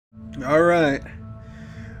Alright,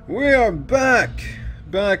 we are back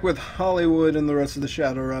with Hollywood and the rest of the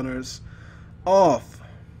Shadowrunners, off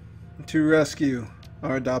to rescue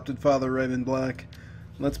our adopted father, Raymond Black.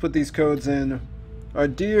 Let's put these codes in. Our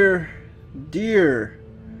dear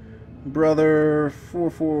brother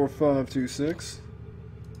 44526,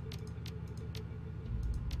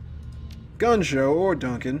 Gunshow, or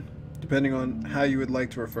Duncan, depending on how you would like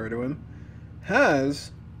to refer to him,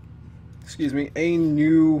 has, a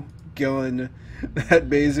new gun that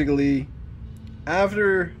basically,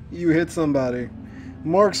 after you hit somebody,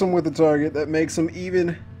 marks them with a target that makes them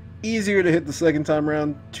even easier to hit the second time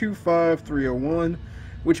around. 25301,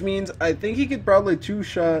 which means I think he could probably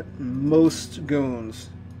two-shot most goons.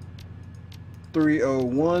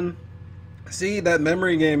 301. See, that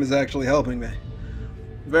memory game is actually helping me.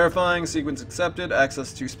 Verifying sequence accepted,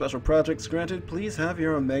 access to special projects granted. Please have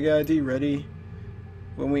your Omega ID ready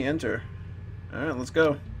when we enter. Alright, let's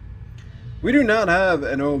go. We do not have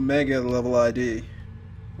an Omega level ID.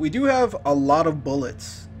 We do have a lot of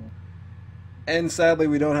bullets. And sadly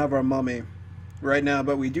we don't have our mummy right now,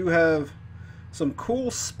 but we do have some cool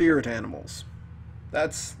spirit animals.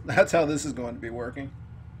 That's how this is going to be working.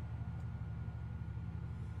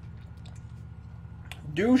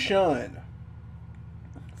 Do shine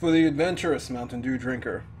for the adventurous Mountain Dew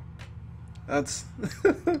drinker. That's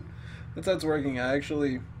that's working. I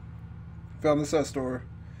actually found this at a store.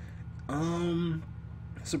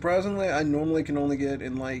 Surprisingly, I normally can only get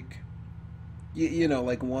in like, you know,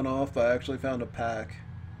 like one off. I actually found a pack.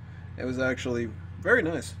 It was actually very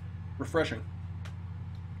nice, refreshing.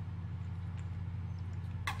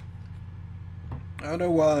 I don't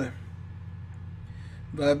know why,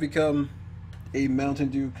 but I've become a Mountain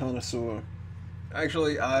Dew connoisseur.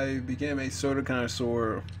 Actually, I became a soda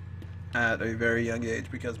connoisseur at a very young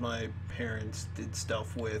age because my parents did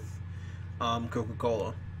stuff with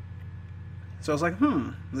Coca-Cola. So I was like,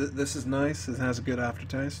 this is nice. It has a good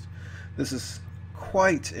aftertaste. This is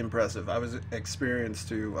quite impressive. I was experienced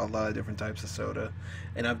to a lot of different types of soda,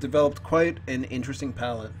 and I've developed quite an interesting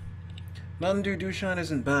palate. Mountain Dew Dew Shine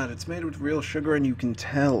isn't bad. It's made with real sugar, and you can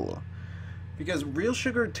tell. Because real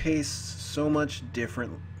sugar tastes so much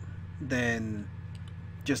different than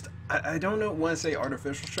just, I don't know want to say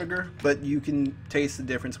artificial sugar, but you can taste the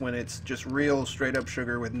difference when it's just real straight up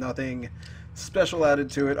sugar with nothing special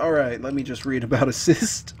added to it. Alright, let me just read about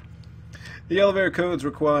assist. The elevator codes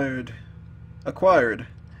acquired.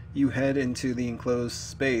 You head into the enclosed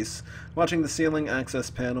space, watching the ceiling access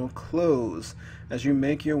panel close. As you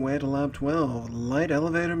make your way to lab 12, light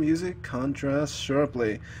elevator music contrasts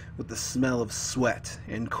sharply with the smell of sweat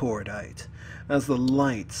and cordite. As the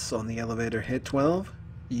lights on the elevator hit 12,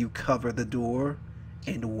 you cover the door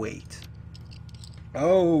and wait.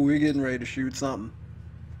 Oh, we're getting ready to shoot something.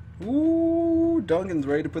 Ooh, Duncan's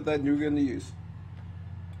ready to put that new gun to use.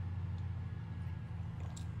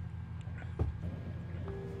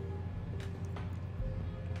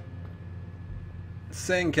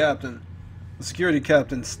 Tsang Captain. The security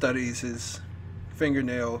captain studies his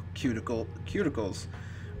fingernail cuticles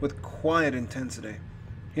with quiet intensity.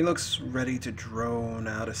 He looks ready to drone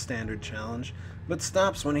out a standard challenge, but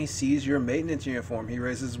stops when he sees your maintenance uniform. He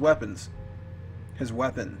raises his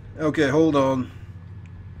weapon. Okay, hold on.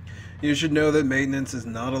 You should know that maintenance is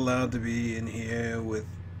not allowed to be in here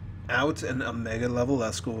without an Omega level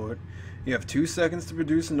escort. You have 2 seconds to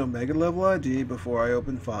produce an Omega level ID before I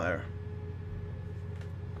open fire.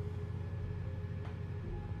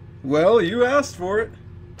 Well, you asked for it.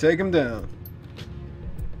 Take him down.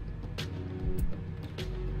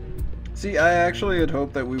 See, I actually had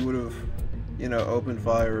hoped that we would have, you know, opened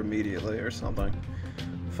fire immediately or something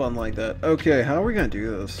fun like that. Okay, how are we gonna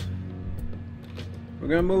do this? We're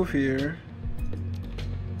gonna move here.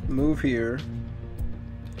 Move here.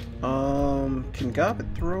 Can Gobbet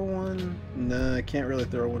throw one? Nah, I can't really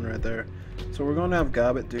throw one right there. So what we're gonna have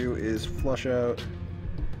Gobbet do is flush out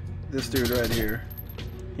this dude right here.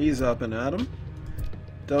 He's up and at him.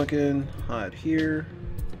 Duncan, hide here.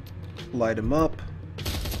 Light him up.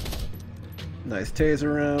 Nice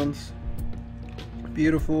taser rounds.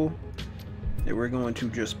 Beautiful. And we're going to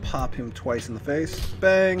just pop him twice in the face.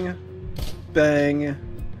 Bang! Bang!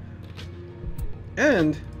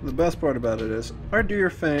 And the best part about it is, our dear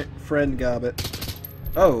friend Gobbet.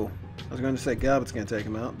 Oh, I was going to say Gobbet's going to take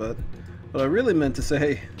him out, but what I really meant to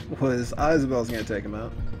say was Isabel's going to take him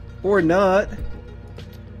out. Or not.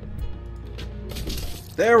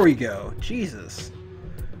 There we go. Jesus.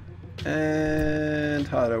 And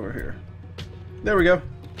hide over here. There we go.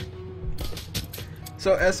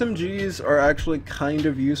 So SMGs are actually kind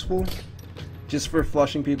of useful just for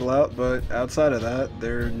flushing people out, but outside of that,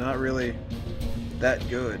 they're not really that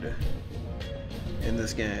good in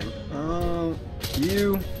this game.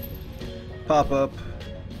 You pop up.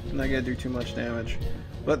 Not gonna do too much damage,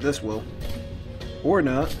 but this will. Or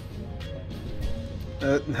not.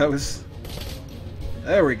 That was...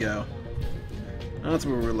 There we go. That's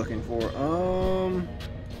what we're looking for. Can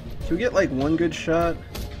we get like one good shot?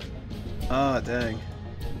 Ah, dang.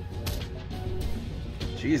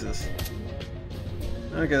 Jesus.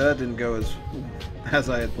 Okay, that didn't go as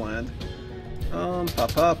I had planned.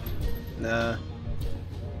 Pop. Nah.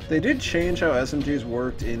 They did change how SMGs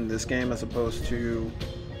worked in this game as opposed to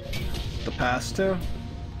the past two,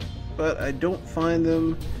 but I don't find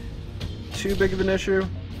them too big of an issue.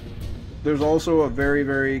 There's also a very,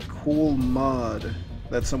 very cool mod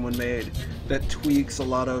that someone made that tweaks a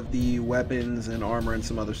lot of the weapons and armor and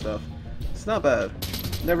some other stuff. It's not bad.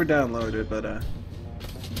 Never downloaded it, but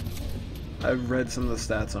I've read some of the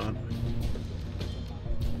stats on it.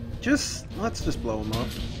 Let's just blow them up.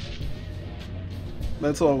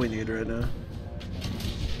 That's all we need right now.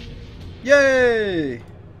 Yay!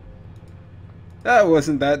 That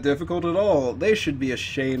wasn't that difficult at all. They should be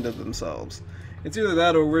ashamed of themselves. It's either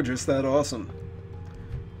that or we're just that awesome.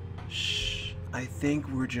 Shh. I think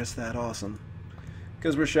we're just that awesome.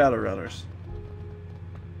 Because we're Shadowrunners.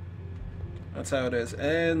 That's how it is.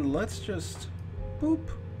 And let's just... boop.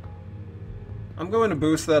 I'm going to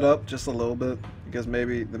boost that up just a little bit, because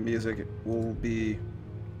maybe the music will be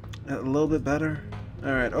a little bit better.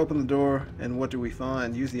 Alright, open the door, and what do we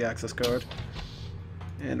find? Use the access card.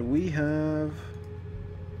 And we have...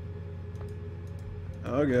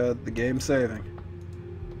 oh god, the game's saving.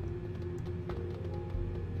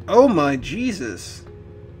 Oh my Jesus!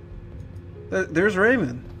 There's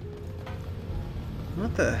Raymond.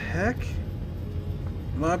 What the heck?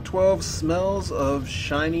 Lab 12 smells of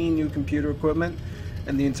shiny new computer equipment,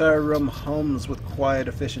 and the entire room hums with quiet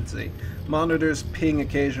efficiency. Monitors ping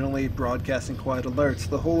occasionally, broadcasting quiet alerts.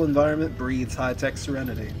 The whole environment breathes high-tech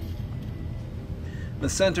serenity. The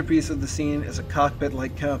centerpiece of the scene is a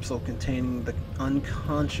cockpit-like capsule containing the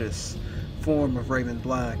unconscious form of Raymond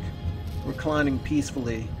Black, reclining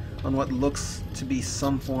peacefully on what looks to be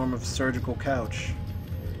some form of surgical couch.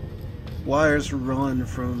 Wires run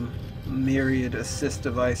from myriad assist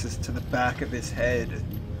devices to the back of his head.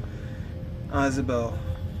 Isabel,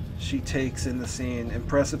 she takes in the scene.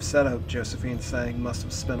 Impressive setup, Josephine Tsang must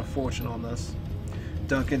have spent a fortune on this.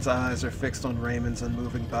 Duncan's eyes are fixed on Raymond's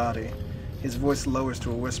unmoving body. His voice lowers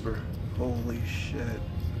to a whisper. Holy shit.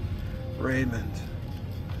 Raymond.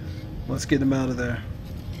 Let's get him out of there.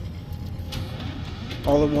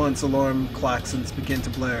 All at once, alarm klaxons begin to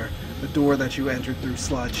blare. The door that you entered through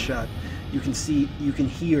slides shut. You can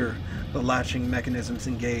hear the latching mechanisms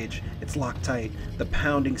engage. It's locked tight. The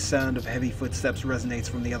pounding sound of heavy footsteps resonates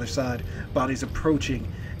from the other side. Bodies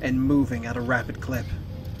approaching and moving at a rapid clip.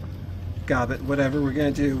 Gobbet, whatever we're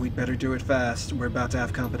gonna do, we'd better do it fast. We're about to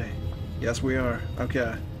have company. Yes, we are.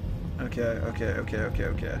 Okay. Okay.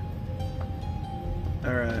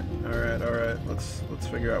 Alright. Let's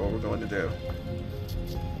figure out what we're going to do.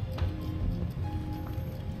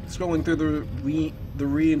 Scrolling through the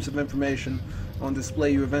reams of information on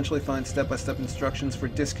display, you eventually find step-by-step instructions for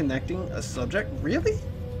disconnecting a subject. Really?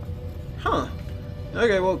 Huh.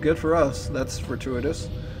 Okay, well, good for us. That's fortuitous.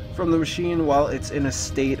 From the machine while it's in a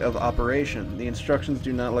state of operation. The instructions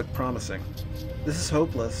do not look promising. This is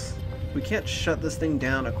hopeless. We can't shut this thing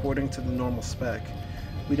down according to the normal spec.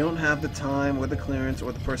 We don't have the time or the clearance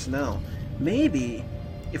or the personnel. Maybe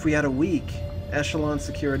if we had a week, echelon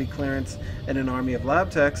security clearance and an army of lab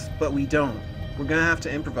techs, but we don't. We're gonna have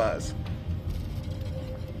to improvise.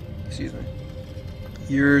 Excuse me.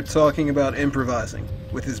 You're talking about improvising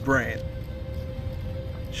with his brain.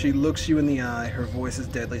 She looks you in the eye, her voice is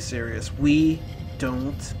deadly serious. We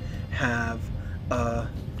don't have a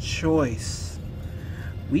choice.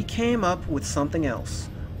 We came up with something else,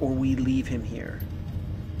 or we leave him here.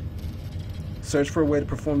 Search for a way to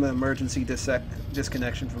perform the emergency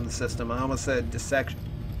disconnection from the system. I almost said dissection.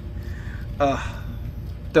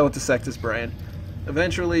 Don't dissect his brain.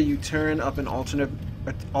 Eventually, you turn up an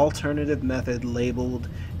alternative method labeled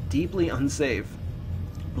deeply unsafe.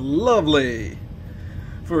 Lovely!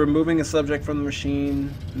 For removing a subject from the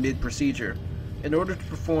machine mid-procedure. In order to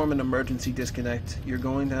perform an emergency disconnect, you're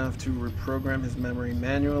going to have to reprogram his memory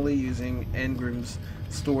manually using engrams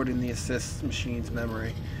stored in the assist machine's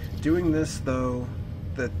memory. Doing this, though,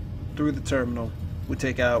 through the terminal would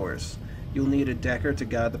take hours. You'll need a Decker to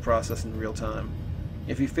guide the process in real time.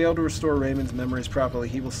 If you fail to restore Raymond's memories properly,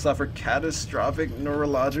 he will suffer catastrophic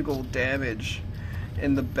neurological damage.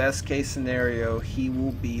 In the best case scenario, he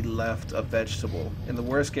will be left a vegetable. In the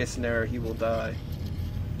worst case scenario, he will die.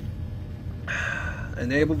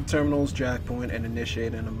 Enable the terminal's jack point and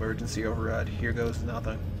initiate an emergency override. Here goes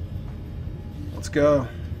nothing. Let's go.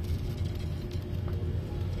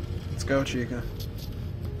 Let's go, Chica.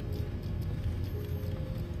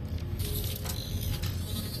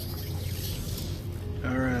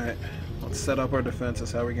 Alright. Let's set up our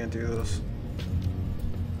defenses. How are we gonna do this?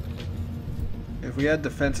 If we had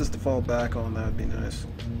defenses to fall back on, that would be nice.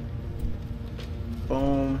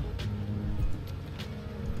 Boom.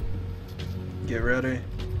 Get ready.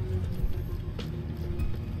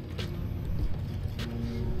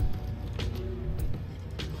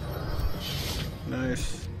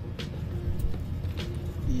 Nice.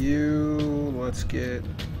 Let's get...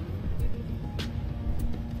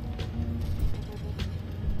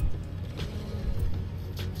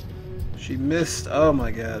 She missed. Oh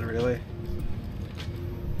my god, really?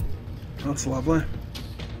 That's lovely.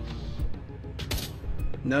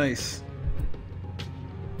 Nice.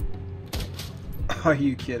 Are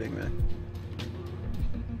you kidding me?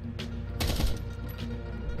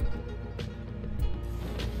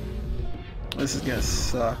 This is gonna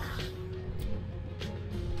suck.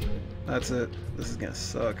 That's it. This is gonna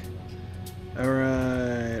suck.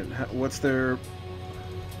 Alright. What's their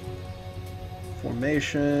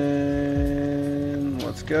formation?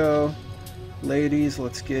 Let's go. Ladies,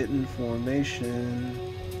 let's get in formation.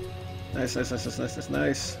 Nice, nice, nice, nice, nice, nice,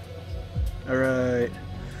 nice. Alright.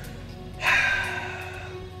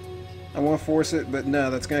 I want to force it, but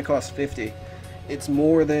no, that's going to cost 50. It's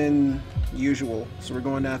more than usual, so we're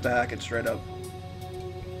going to have to hack it straight up.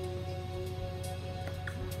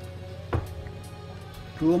 A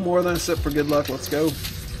little more than a sip for good luck. Let's go.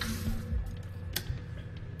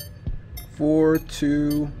 4,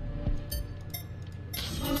 2...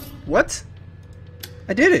 What?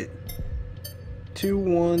 I did it! 2,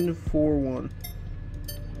 1, 4, 1.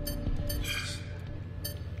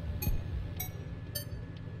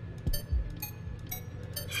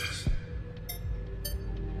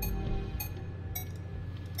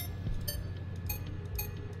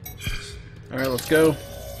 Alright, let's go.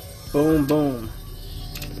 Boom, boom.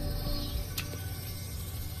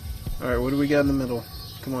 Alright, what do we got in the middle?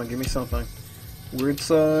 Come on, give me something. Word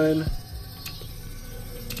sign.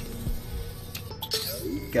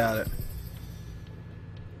 Got it.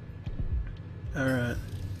 Alright.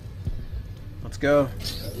 Let's go.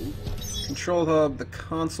 Control hub. The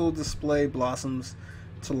console display blossoms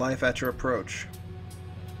to life at your approach.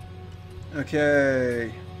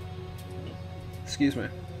 Okay. Excuse me.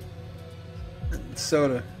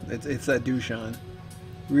 Soda. It's that Dushan.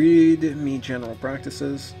 Read me general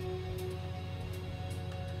practices.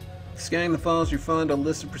 Scanning the files, you find a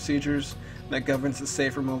list of procedures that governs the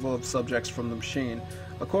safe removal of subjects from the machine.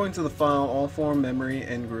 According to the file, all foreign memory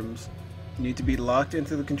engrams need to be locked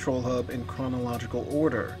into the control hub in chronological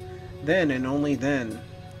order. Then, and only then,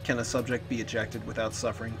 can a subject be ejected without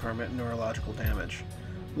suffering permanent neurological damage.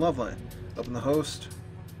 Lovely. Open the host.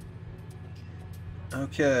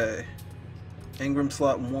 Okay. Engram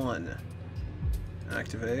slot 1.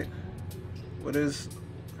 Activate. What is...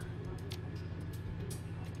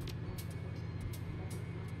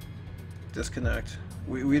 Disconnect.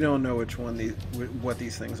 We don't know which one what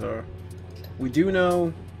these things are. We do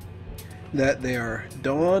know that they are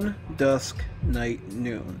dawn, dusk, night,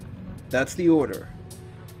 noon. That's the order.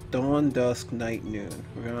 Dawn, dusk, night, noon.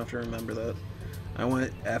 We're gonna have to remember that. I want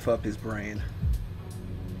to F up his brain.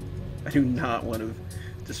 I do not want to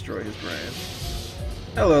destroy his brain.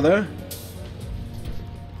 Hello there.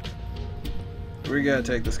 We gotta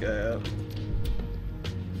take this guy out.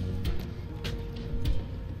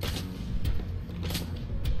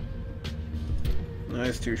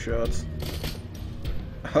 Nice 2 shots.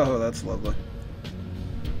 Oh, that's lovely.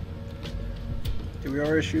 Did we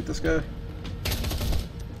already shoot this guy?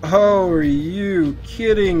 Oh, are you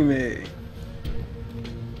kidding me?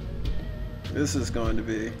 This is going to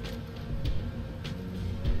be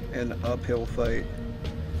an uphill fight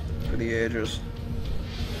for the ages.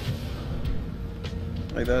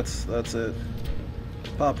 Like that's it.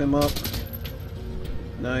 Pop him up.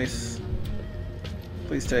 Nice.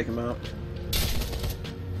 Please take him out.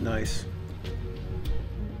 Nice.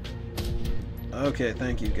 Okay,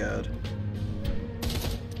 thank you, God.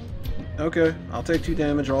 Okay, I'll take 2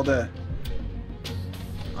 damage all day.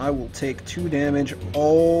 I will take 2 damage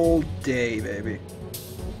all day, baby.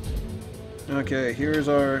 Okay, here's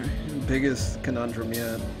our biggest conundrum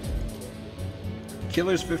yet.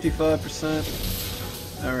 Killer's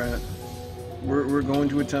 55%. Alright. We're going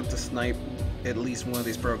to attempt to snipe at least one of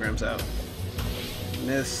these programs out.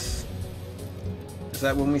 Miss. Is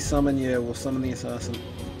that when we summon? Yeah, we'll summon the assassin.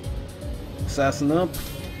 Assassin up.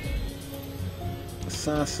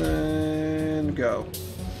 Assassin, go.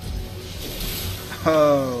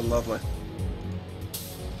 Oh, lovely.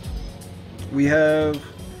 We have,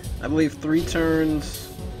 I believe, 3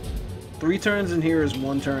 turns. 3 turns in here is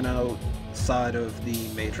 1 turn outside of the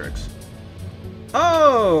Matrix.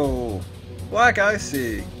 Oh! Black I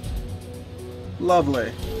see.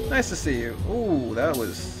 Lovely. Nice to see you. Ooh, that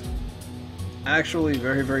was actually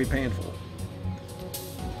very, very painful.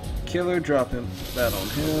 Killer, drop him. That on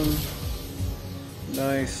him.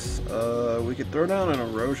 Nice. We could throw down an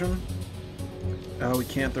erosion. Oh, we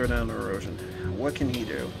can't throw down an erosion. What can he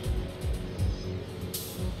do?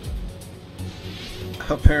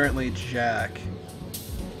 Apparently Jack.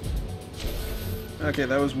 Okay,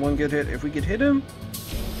 that was 1 good hit. If we could hit him,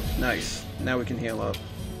 nice. Now we can heal up.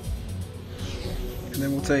 And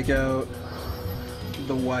then we'll take out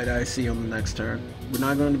the white IC on the next turn. We're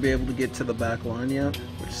not going to be able to get to the back line yet,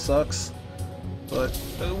 which sucks. But,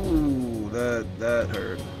 ooh, that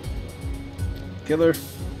hurt. Killer.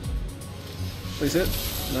 Please hit.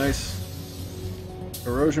 Nice.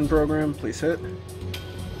 Erosion program, please hit.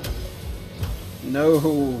 No,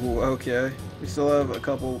 okay. We still have a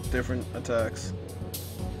couple different attacks.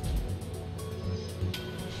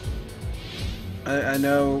 I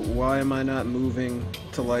know, why am I not moving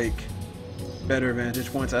to, like, better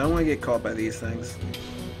vantage points? I don't want to get caught by these things.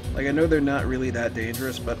 Like, I know they're not really that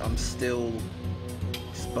dangerous, but I'm still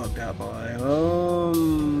just bugged out by... Oh,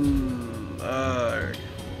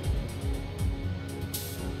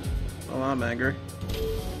 I'm angry.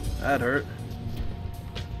 That hurt.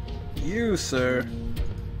 You, sir,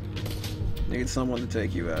 need someone to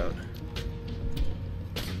take you out.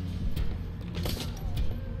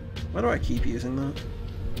 Why do I keep using that?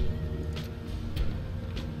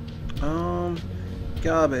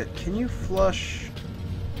 Gobbit, can you flush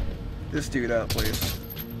this dude out, please?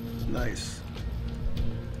 Nice.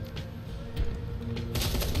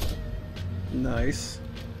 Nice.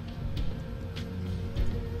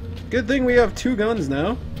 Good thing we have 2 guns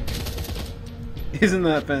now. Isn't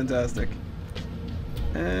that fantastic?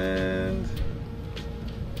 And...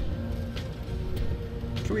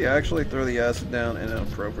 can we actually throw the acid down in an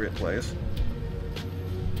appropriate place?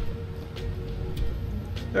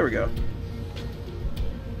 There we go.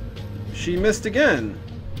 She missed again!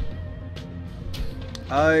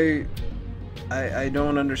 I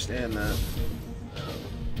don't understand that.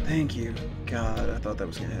 Thank you. God, I thought that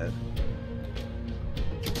was gonna hit.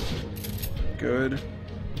 Good.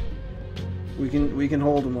 We can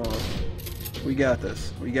hold them off. We got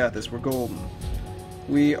this. We got this. We're golden.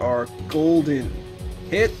 We are golden.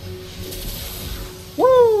 Hit.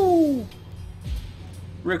 Woo!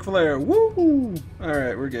 Ric Flair. Woo!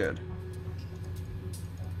 Alright, we're good.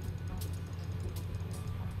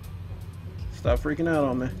 Stop freaking out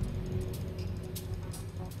on me.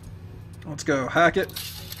 Let's go. Hack it.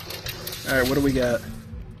 Alright, what do we got?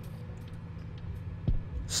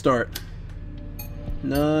 Start.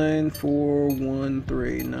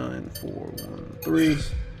 9413 9413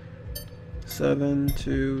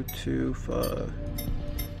 7225.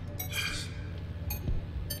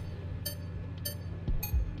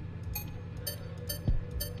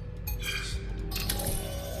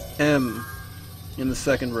 M in the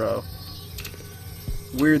second row.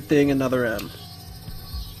 Weird thing, another M.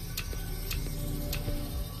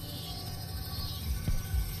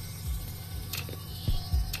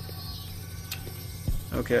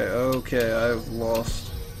 Okay, I've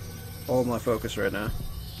lost all my focus right now.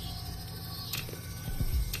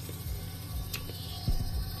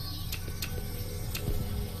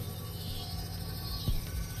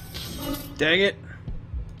 Dang it!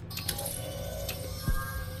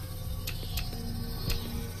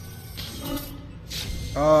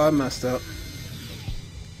 Oh, I messed up.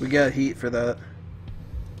 We got heat for that.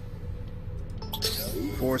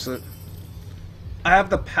 Force it. I have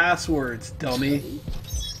the passwords, dummy.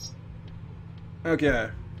 Okay.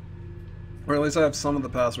 Or at least I have some of the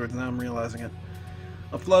passwords, now I'm realizing it.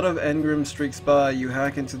 A flood of engram streaks by. You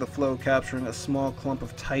hack into the flow, capturing a small clump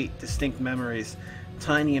of tight, distinct memories.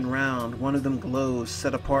 Tiny and round, one of them glows,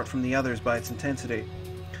 set apart from the others by its intensity.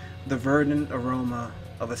 The verdant aroma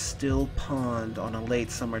of a still pond on a late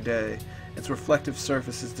summer day. Its reflective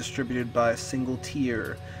surface is distributed by a single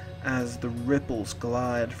tear as the ripples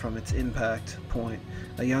glide from its impact point.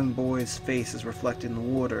 A young boy's face is reflected in the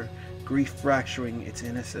water, grief fracturing its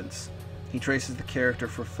innocence. He traces the character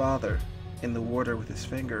for father in the water with his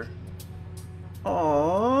finger.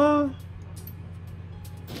 Aww.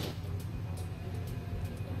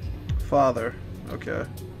 Father. Okay.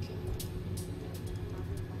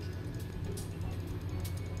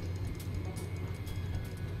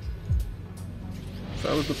 So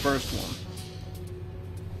that was the first one.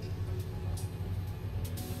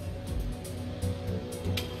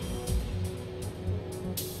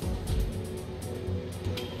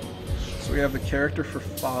 have the character for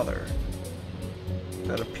father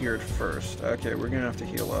that appeared first. Okay, we're gonna have to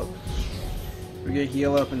heal up. We're gonna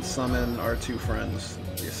heal up and summon our two friends,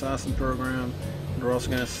 the assassin program, and we're also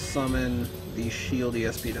gonna summon the shield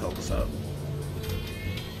ESP to help us out.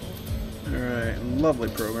 Alright, lovely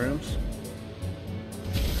programs.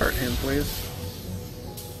 Hurt him, please.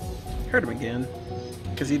 Hurt him again,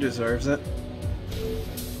 because he deserves it.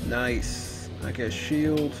 Nice. Okay,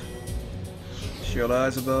 shield. Shield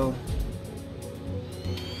Isabel.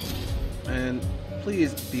 And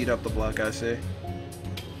please beat up the Black IC.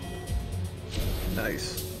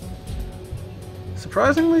 Nice.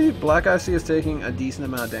 Surprisingly, Black IC is taking a decent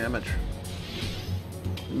amount of damage.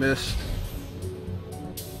 Missed.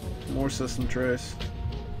 More system trace.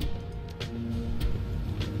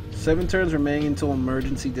 7 turns remaining until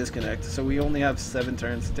emergency disconnect, so we only have 7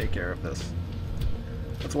 turns to take care of this.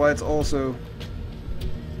 That's why it's also...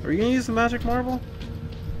 Are you gonna use the magic marble?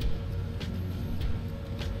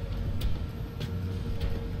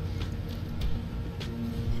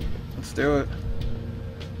 Let's do it.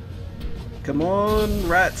 Come on,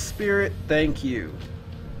 rat spirit, thank you.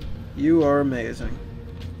 You are amazing.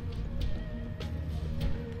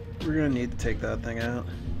 We're gonna need to take that thing out.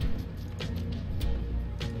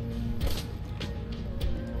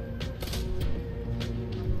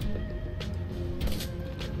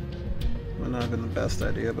 Might not have been the best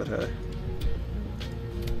idea, but hey.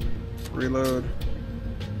 Reload.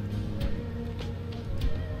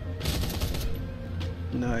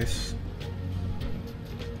 Nice.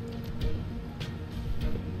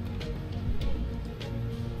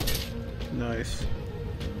 Nice.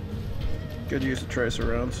 Good use of tracer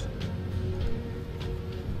rounds.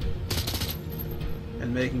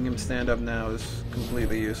 And making him stand up now is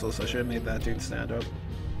completely useless. I should have made that dude stand up.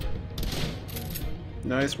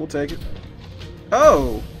 Nice, we'll take it.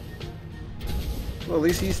 Oh! Well, at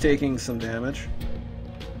least he's taking some damage.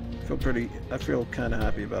 I feel kind of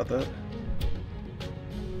happy about that.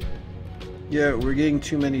 Yeah, we're getting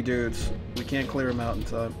too many dudes. We can't clear them out in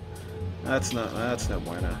time. That's no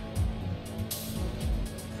bueno.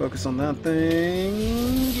 Focus on that thing.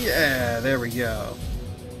 Yeah, there we go.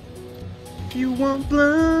 If you want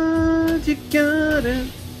blood, you got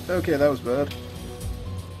it. Okay, that was bad.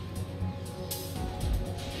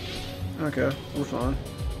 Okay, we're fine.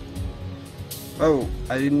 Oh,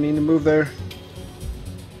 I didn't mean to move there.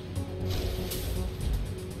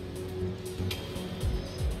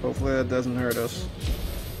 Hopefully that doesn't hurt us.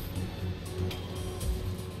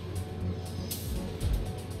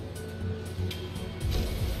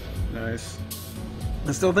 Nice.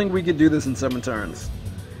 I still think we could do this in 7 turns.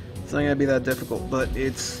 It's not going to be that difficult, but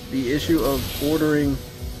it's the issue of ordering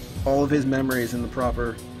all of his memories in the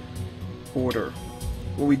proper order.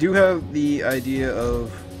 Well, we do have the idea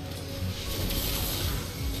of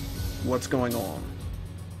what's going on.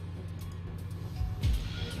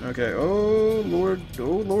 Okay, oh lord,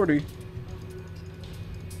 oh lordy.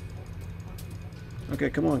 Okay,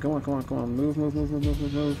 come on, come on, come on, come on. Move, move, move, move, move,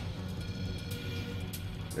 move, move.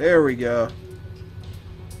 There we go.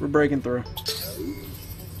 We're breaking through.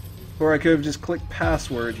 Or I could have just clicked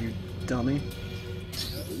password, you dummy.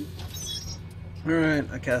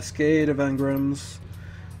 Alright, a cascade of engrams.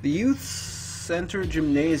 The Youth Center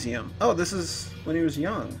Gymnasium. Oh, this is when he was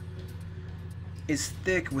young. Is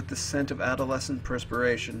thick with the scent of adolescent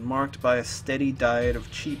perspiration, marked by a steady diet of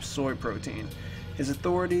cheap soy protein. His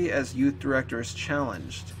authority as youth director is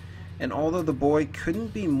challenged, and although the boy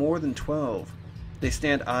couldn't be more than 12, they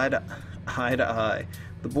stand eye to eye.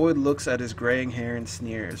 The boy looks at his graying hair and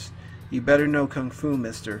sneers. "You better know Kung Fu,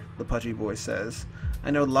 mister," the pudgy boy says. "I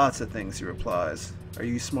know lots of things," he replies. "Are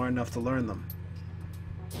you smart enough to learn them?"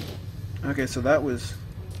 Okay, so that was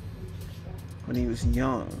when he was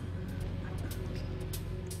young.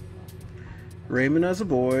 Raymond as a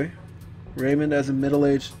boy, Raymond as a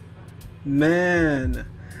middle-aged man.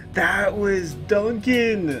 That was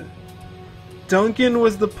Duncan! Duncan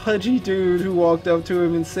was the pudgy dude who walked up to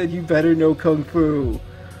him and said, "You better know Kung Fu."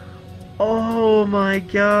 Oh my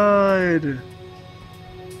god!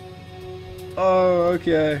 Oh,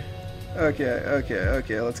 okay.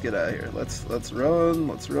 Okay, let's get out of here. Let's run,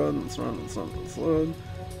 let's run.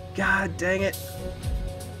 God dang it!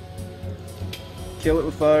 Kill it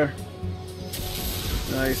with fire.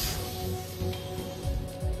 Nice.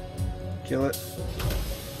 Kill it.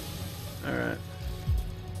 Alright.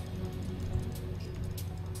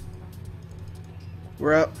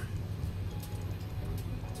 We're up.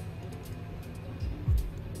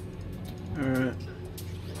 Alright.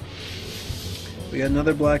 We got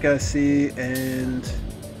another black IC and...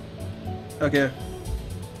 Okay.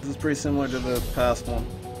 This is pretty similar to the past one.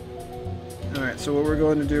 Alright, so what we're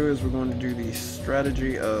going to do is we're going to do the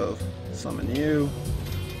strategy of summon you,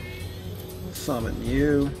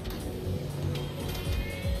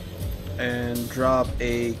 and drop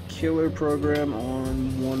a killer program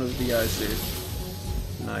on one of the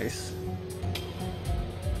IC. Nice.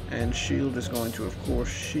 And shield is going to, of course,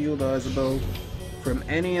 shield Isabel from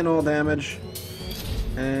any and all damage.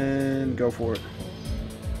 And go for it.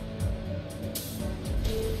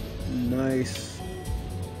 Nice.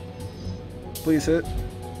 Please hit.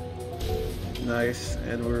 Nice.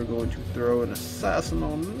 And we're going to throw an assassin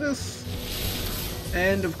on this.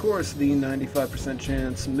 And of course, the 95%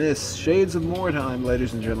 chance miss. Shades of Mordheim,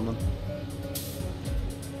 ladies and gentlemen.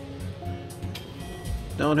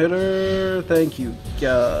 Don't hit her. Thank you,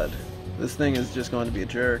 God. This thing is just going to be a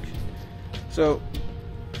jerk. So,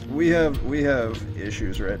 we have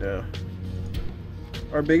issues right now.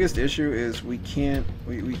 Our biggest issue is we can't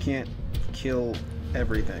kill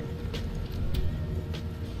everything.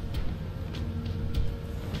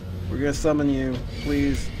 We're gonna summon you.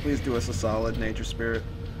 Please do us a solid, Nature Spirit.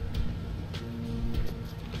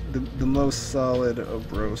 The most solid of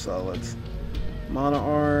bro solids. Mana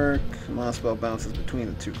Arc. Mana Spell bounces between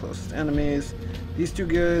the two closest enemies. These two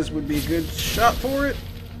guys would be a good shot for it.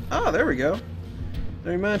 Ah, there we go.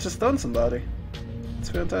 There, he managed to stun somebody. It's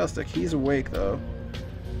fantastic. He's awake though.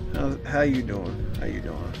 How you doing? How you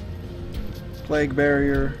doing? Plague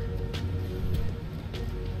Barrier.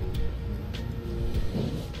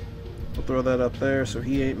 We'll throw that up there so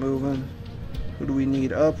he ain't moving. Who do we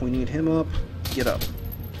need up? We need him up. Get up.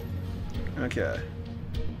 Okay.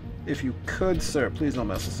 If you could, sir, please don't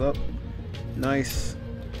mess us up. Nice.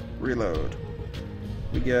 Reload.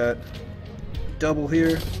 We got double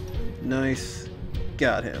here. Nice.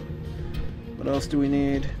 Got him. What else do we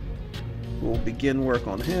need? We'll begin work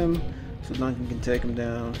on him so Duncan can take him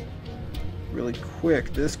down really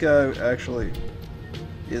quick. This guy actually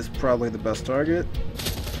is probably the best target.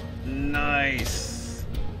 Nice.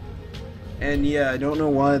 And yeah, I don't know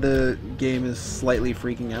why the game is slightly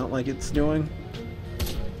freaking out like it's doing.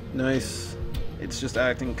 Nice. It's just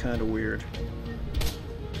acting kind of weird.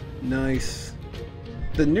 Nice.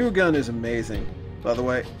 The new gun is amazing, by the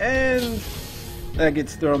way, and that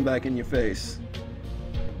gets thrown back in your face.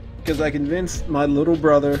 Because I convinced my little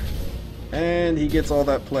brother, and he gets all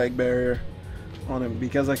that plague barrier on him,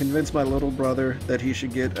 because I convinced my little brother that he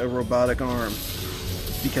should get a robotic arm,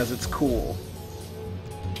 because it's cool.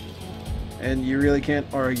 And you really can't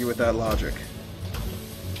argue with that logic.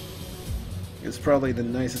 It's probably the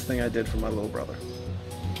nicest thing I did for my little brother.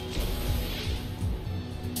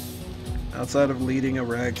 Outside of leading a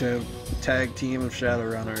ragtag team of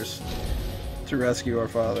Shadowrunners to rescue our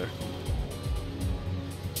father.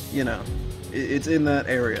 You know, it's in that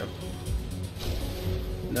area.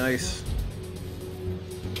 Nice.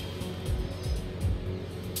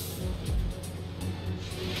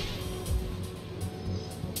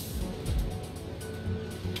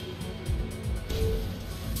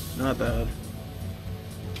 Not bad.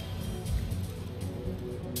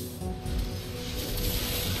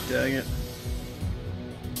 Dang it.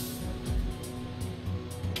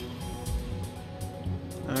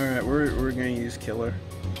 Alright, we're gonna use Killer.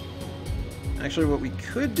 Actually, what we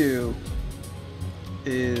could do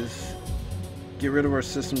is get rid of our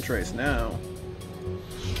system trace now.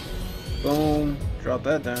 Boom, drop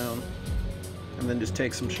that down, and then just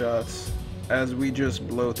take some shots as we just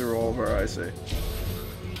blow through all of our IC.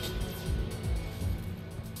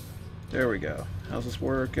 There we go. How's this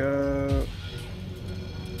work out?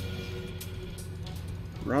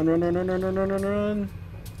 Run, run, run, run, run, run, run, run, run.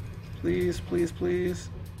 Please, please, please.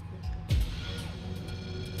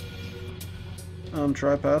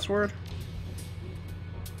 Try password?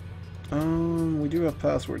 We do have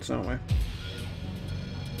passwords, don't we?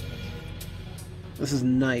 This is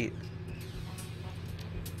night.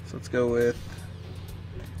 So let's go with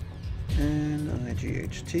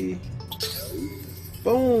NIGHT.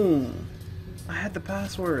 Boom! I had the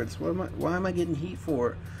passwords. Why am I getting heat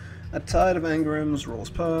for? A tide of engrams rolls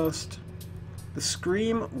past. The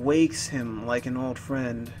scream wakes him like an old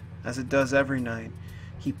friend, as it does every night.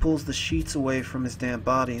 He pulls the sheets away from his damp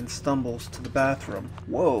body and stumbles to the bathroom.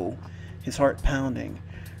 Whoa! His heart pounding.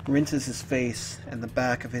 Rinses his face and the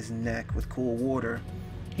back of his neck with cool water.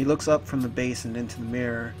 He looks up from the basin into the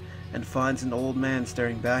mirror and finds an old man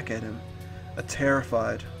staring back at him. A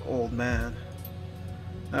terrified old man.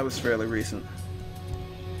 That was fairly recent.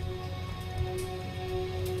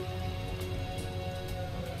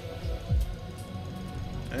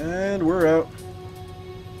 And we're out.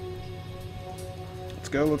 Let's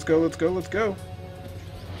go, let's go, let's go, let's go.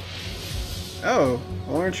 Oh,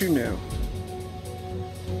 well, aren't you new?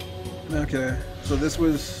 Okay, so this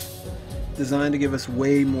was designed to give us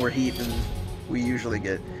way more heat than we usually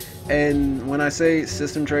get. And when I say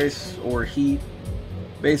system trace or heat,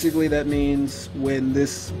 basically that means when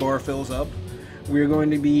this bar fills up, we're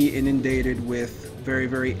going to be inundated with very,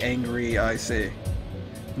 very angry IC.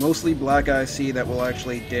 Mostly black IC that will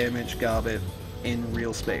actually damage Gobbet in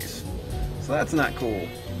real space. So that's not cool,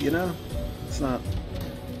 you know? It's not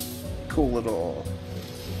cool at all.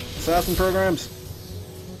 Assassin programs.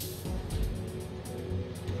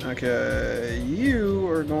 Okay, you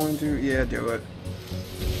are going to, yeah, do it.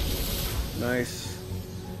 Nice.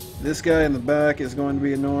 This guy in the back is going to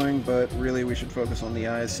be annoying, but really we should focus on the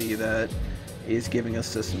IC that is giving us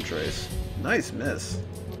system trace. Nice miss.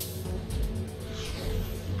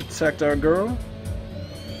 Protect our girl.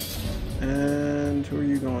 And who are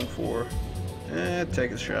you going for?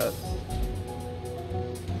 Take a shot.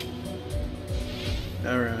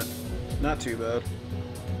 Alright. Not too bad.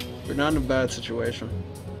 We're not in a bad situation.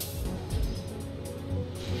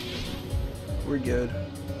 We're good.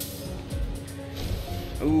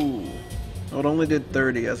 Ooh. Oh, it only did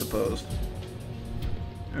 30 as opposed.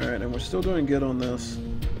 Alright, and we're still doing good on this.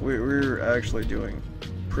 We're actually doing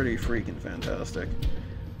pretty freaking fantastic.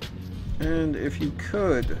 And if you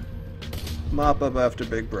could, mop up after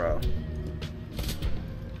Big Brow.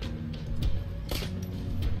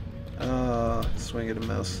 Swing it a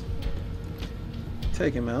miss.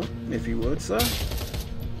 Take him out, if you would, sir.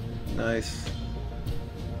 Nice.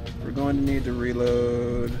 We're going to need to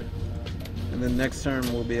reload. And then next turn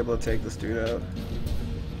we'll be able to take this dude out.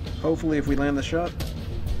 Hopefully if we land the shot.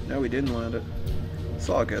 No, we didn't land it. It's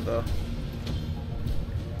all good though.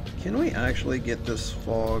 Can we actually get this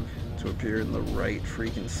fog to appear in the right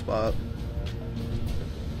freaking spot?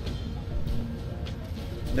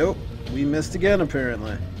 Nope. We missed again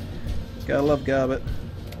apparently. Gotta love Gobbet.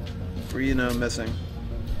 For, you know, missing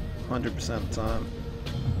 100% of the time.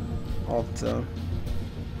 All the time.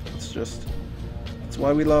 It's just, that's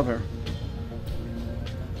why we love her.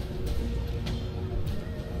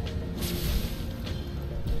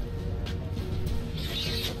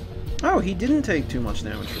 Oh, he didn't take too much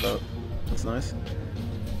damage for that. That's nice.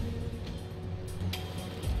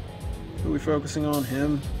 Who are we focusing on?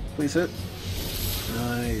 Him? Please hit.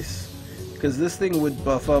 Nice. Because this thing would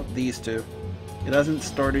buff up these two. It hasn't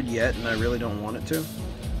started yet, and I really don't want it to.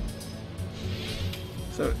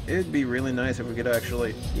 So it'd be really nice if we could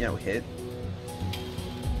actually, you know, hit.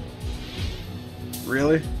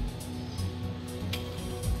 Really?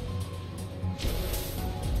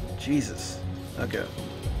 Jesus. Okay.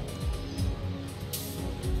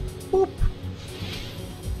 Boop.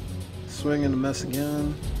 Swing and a miss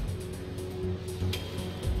again.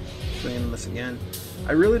 Swing and a miss again.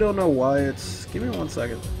 I really don't know why it's... Give me 1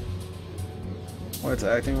 second. Why it's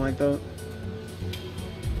acting like that.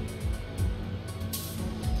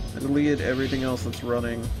 I deleted everything else that's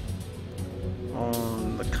running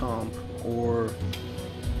on the comp, or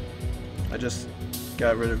I just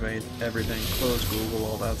got rid of everything, closed Google,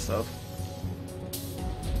 all that stuff.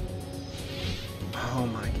 Oh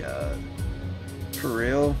my god. For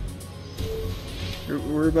real?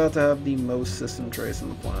 We're about to have the most system trace on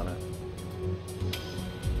the planet.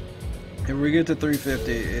 If we get to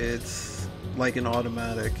 350, it's like an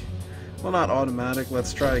automatic. Well, not automatic,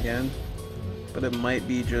 let's try again. But it might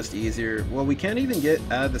be just easier. Well, we can't even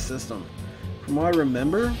add the system. From what I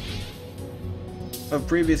remember of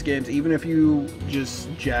previous games, even if you just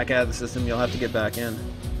jack out the system, you'll have to get back in.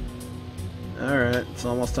 Alright, it's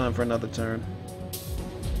almost time for another turn.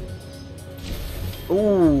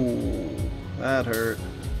 Ooh, that hurt.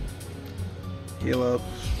 Heal up.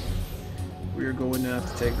 We're going to have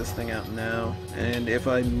to take this thing out now. And if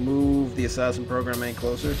I move the assassin program any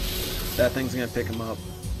closer, that thing's going to pick him up.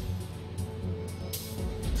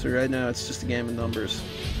 So right now it's just a game of numbers.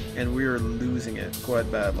 And we are losing it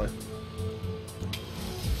quite badly.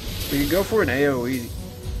 We could go for an AoE.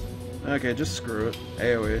 Okay, just screw it.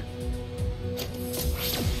 AoE.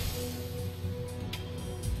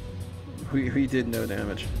 We did no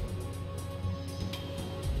damage.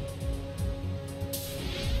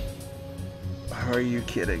 Are you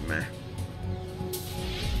kidding me?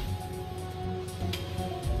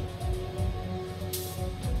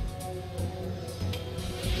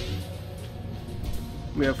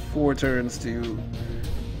 We have 4 turns to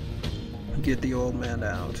get the old man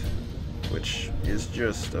out, which is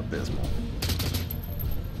just abysmal.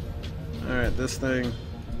 Alright, this thing.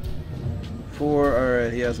 4,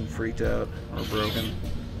 alright, he hasn't freaked out or broken.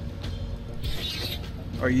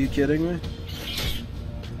 Are you kidding me?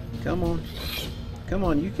 Come on. Come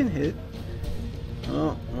on, you can hit.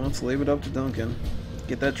 Oh, let's leave it up to Duncan.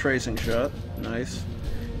 Get that tracing shot. Nice.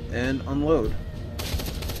 and unload.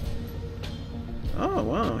 Oh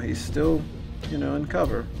wow, he's still, you know, in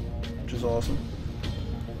cover, which is awesome.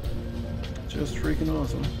 Just freaking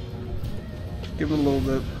awesome. Give him a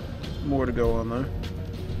little bit more to go on there.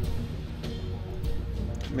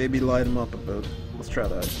 Maybe light him up a bit. Let's try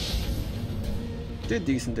that. Did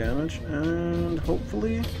decent damage, and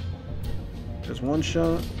hopefully there's 1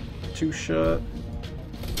 shot, 2 shot,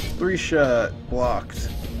 3 shot, blocked.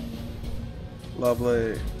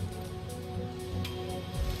 Lovely.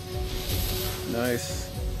 Nice.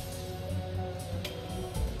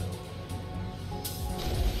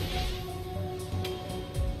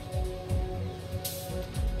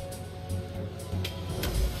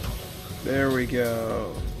 There we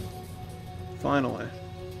go. Finally.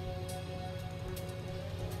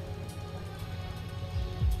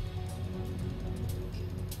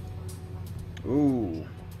 Ooh.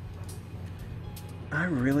 I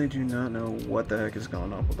really do not know what the heck is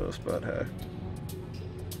going on with this, but hey.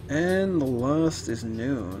 And the last is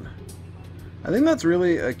noon. I think that's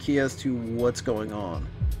really a key as to what's going on.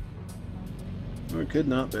 Or it could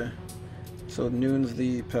not be. So noon's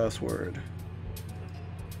the password.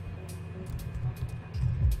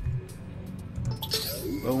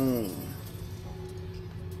 Boom.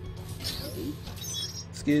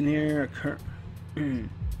 Skin here.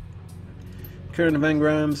 Current of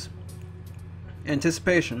engrams.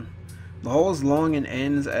 Anticipation. The hall is long and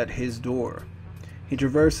ends at his door. He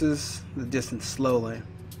traverses the distance slowly,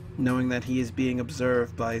 knowing that he is being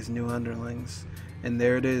observed by his new underlings. And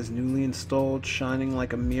there it is, newly installed, shining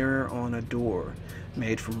like a mirror on a door,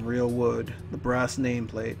 made from real wood, the brass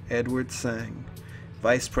nameplate, Edward Tsang,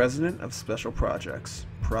 Vice President of Special Projects.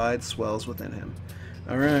 Pride swells within him.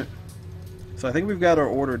 Alright, so I think we've got our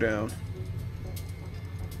order down.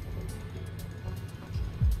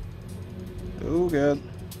 Oh god.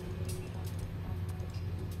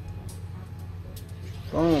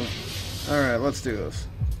 Boom. Alright, let's do this.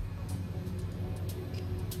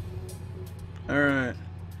 Alright.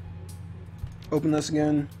 Open this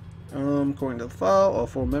again. According to the file, all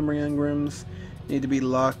 4 memory engrams need to be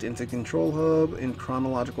locked into Control Hub in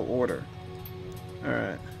chronological order.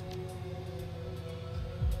 Alright.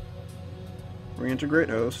 Reintegrate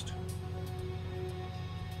host.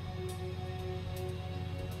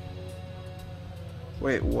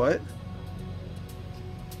 Wait, what?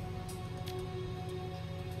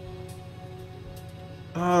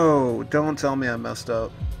 Oh, don't tell me I messed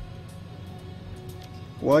up.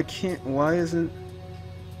 Why isn't...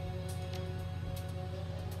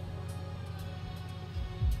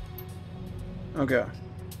 Okay.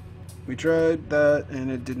 We tried that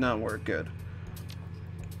and it did not work good.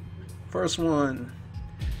 First one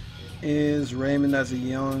is Raymond as a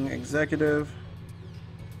young executive.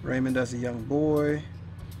 Raymond as a young boy.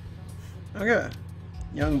 Okay.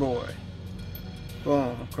 Young boy.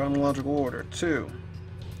 Boom. Chronological order. 2.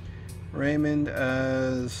 Raymond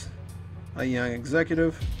as a young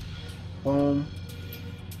executive. Boom.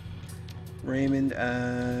 Raymond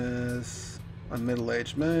as a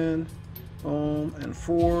middle-aged man. Boom. And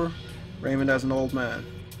 4. Raymond as an old man.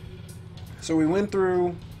 So we went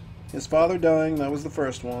through his father dying. That was the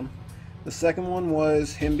first one. The second one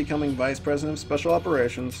was him becoming Vice President of Special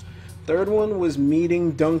Operations. Third one was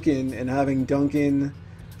meeting Duncan and having Duncan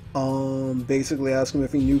basically ask him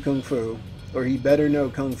if he knew Kung Fu. Or he better know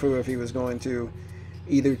Kung Fu if he was going to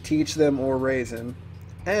either teach them or raise him.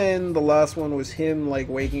 And the last one was him like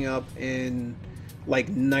waking up in like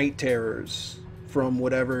night terrors from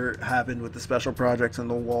whatever happened with the special projects in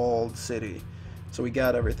the walled city. So we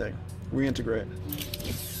got everything. Reintegrate.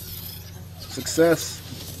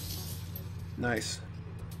 Success. Nice.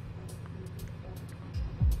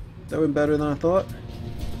 That went better than I thought.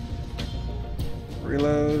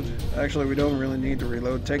 Reload. Actually, we don't really need to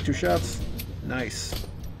reload. Take 2 shots. Nice.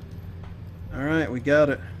 Alright, we got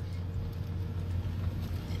it.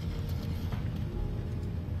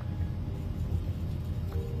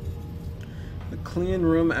 The clean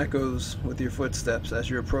room echoes with your footsteps as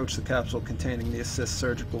you approach the capsule containing the assist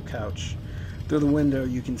surgical couch. Through the window,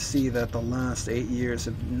 you can see that the last 8 years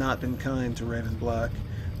have not been kind to Raymond Black.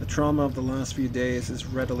 The trauma of the last few days is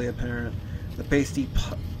readily apparent. The pasty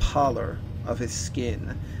pallor of his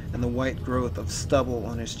skin and the white growth of stubble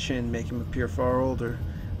on his chin make him appear far older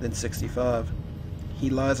than 65. He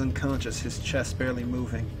lies unconscious, his chest barely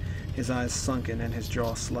moving, his eyes sunken and his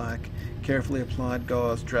jaw slack. Carefully applied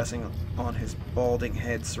gauze dressing on his balding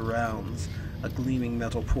head surrounds a gleaming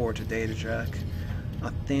metal port to data jack.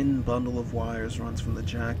 A thin bundle of wires runs from the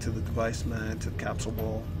jack to the device mag to the capsule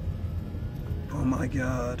wall. Oh my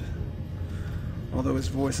god. Although his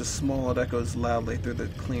voice is small, it echoes loudly through the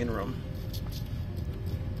clean room.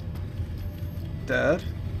 Dad?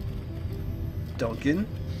 Duncan?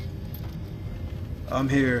 I'm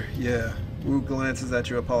here, yeah. Wu glances at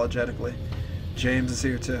you apologetically. James is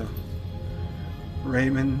here too.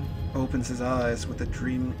 Raymond opens his eyes with a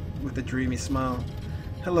dreamy smile.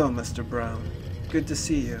 Hello, Mr. Brown. Good to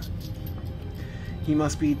see you. He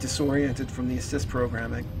must be disoriented from the assist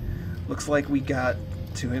programming. Looks like we got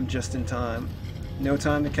to him just in time. No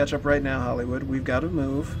time to catch up right now, Hollywood. We've got to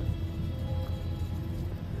move.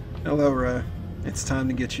 Hello, Ray. It's time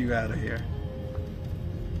to get you out of here.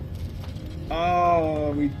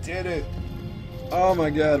 Oh, we did it. Oh my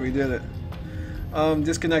god, we did it.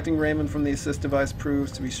 Disconnecting Raymond from the assist device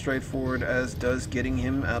proves to be straightforward, as does getting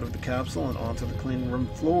him out of the capsule and onto the clean room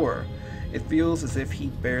floor. It feels as if he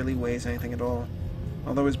barely weighs anything at all.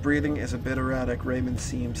 Although his breathing is a bit erratic, Raymond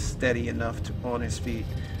seems steady enough on his feet.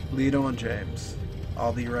 Lead on, James.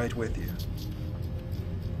 I'll be right with you.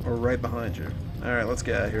 Or right behind you. Alright, let's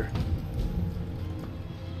get out of here.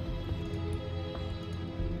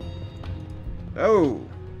 Oh!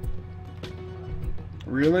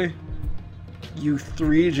 Really? You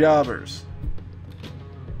three jobbers.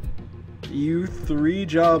 You three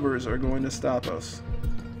jobbers are going to stop us.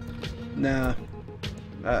 Nah.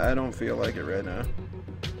 I don't feel like it right now.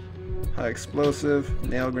 High explosive,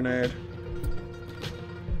 nail grenade.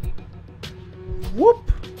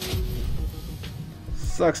 Whoop!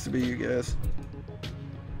 Sucks to be you guys.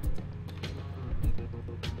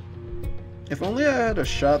 If only I had a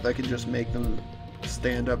shot that could just make them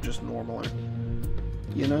stand up just normally.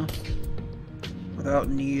 You know? Without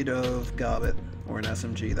need of Gobbet or an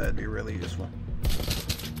SMG, that'd be really useful.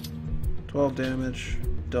 12 damage.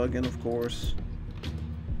 Duggan, of course.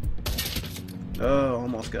 Oh,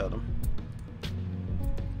 almost got him.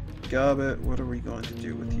 Gobbet, what are we going to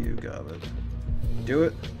do with you, Gobbet? Do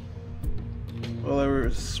it? Well, that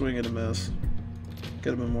was a swing and a miss.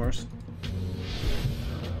 Could have been worse.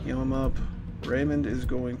 Heal him up. Raymond is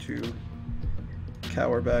going to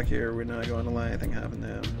cower back here. We're not going to let anything happen to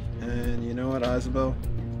him. And you know what, Isabel?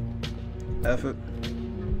 F it.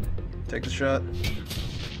 Take the shot.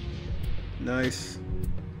 Nice.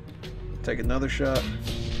 Take another shot.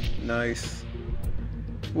 Nice.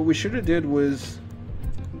 What we should have did was...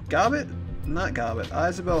 Gobbet? Not Gobbet.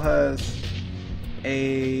 Isabel has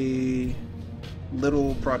a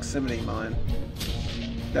little proximity mine.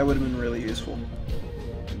 That would have been really useful.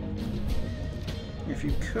 If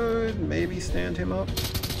you could, maybe stand him up.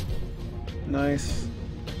 Nice.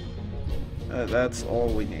 That's all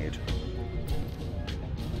we need.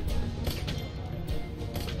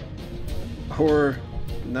 Or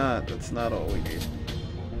not, that's not all we need.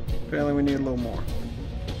 Apparently we need a little more.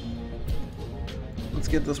 Let's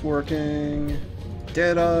get this working.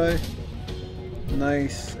 Deadeye.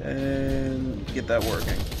 Nice, and get that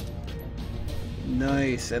working.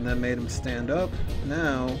 Nice, and that made him stand up.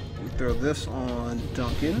 Now, we throw this on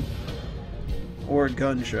Duncan. Or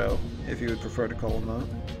Gun Show, if you would prefer to call him that.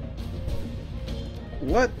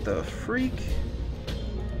 What the freak?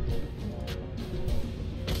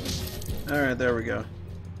 Alright, there we go.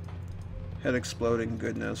 Head exploding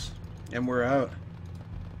goodness. And we're out.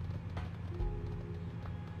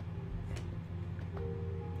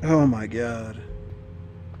 Oh my god.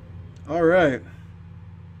 Alright.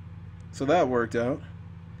 So that worked out.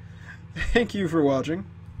 Thank you for watching,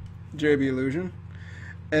 JB Illusion.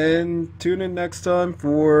 And tune in next time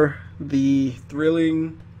for the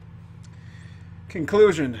thrilling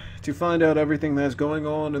conclusion, to find out everything that's going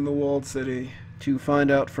on in the walled city, to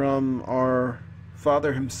find out from our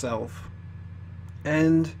father himself,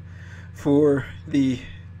 and for the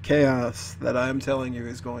chaos that I am telling you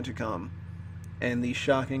is going to come, and the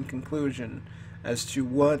shocking conclusion as to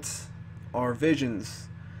what our visions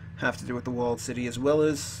have to do with the walled city, as well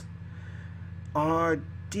as our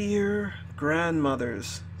dear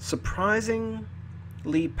grandmother's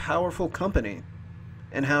surprisingly powerful company,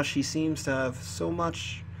 and how she seems to have so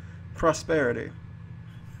much prosperity.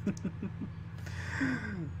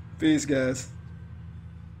 Peace, guys.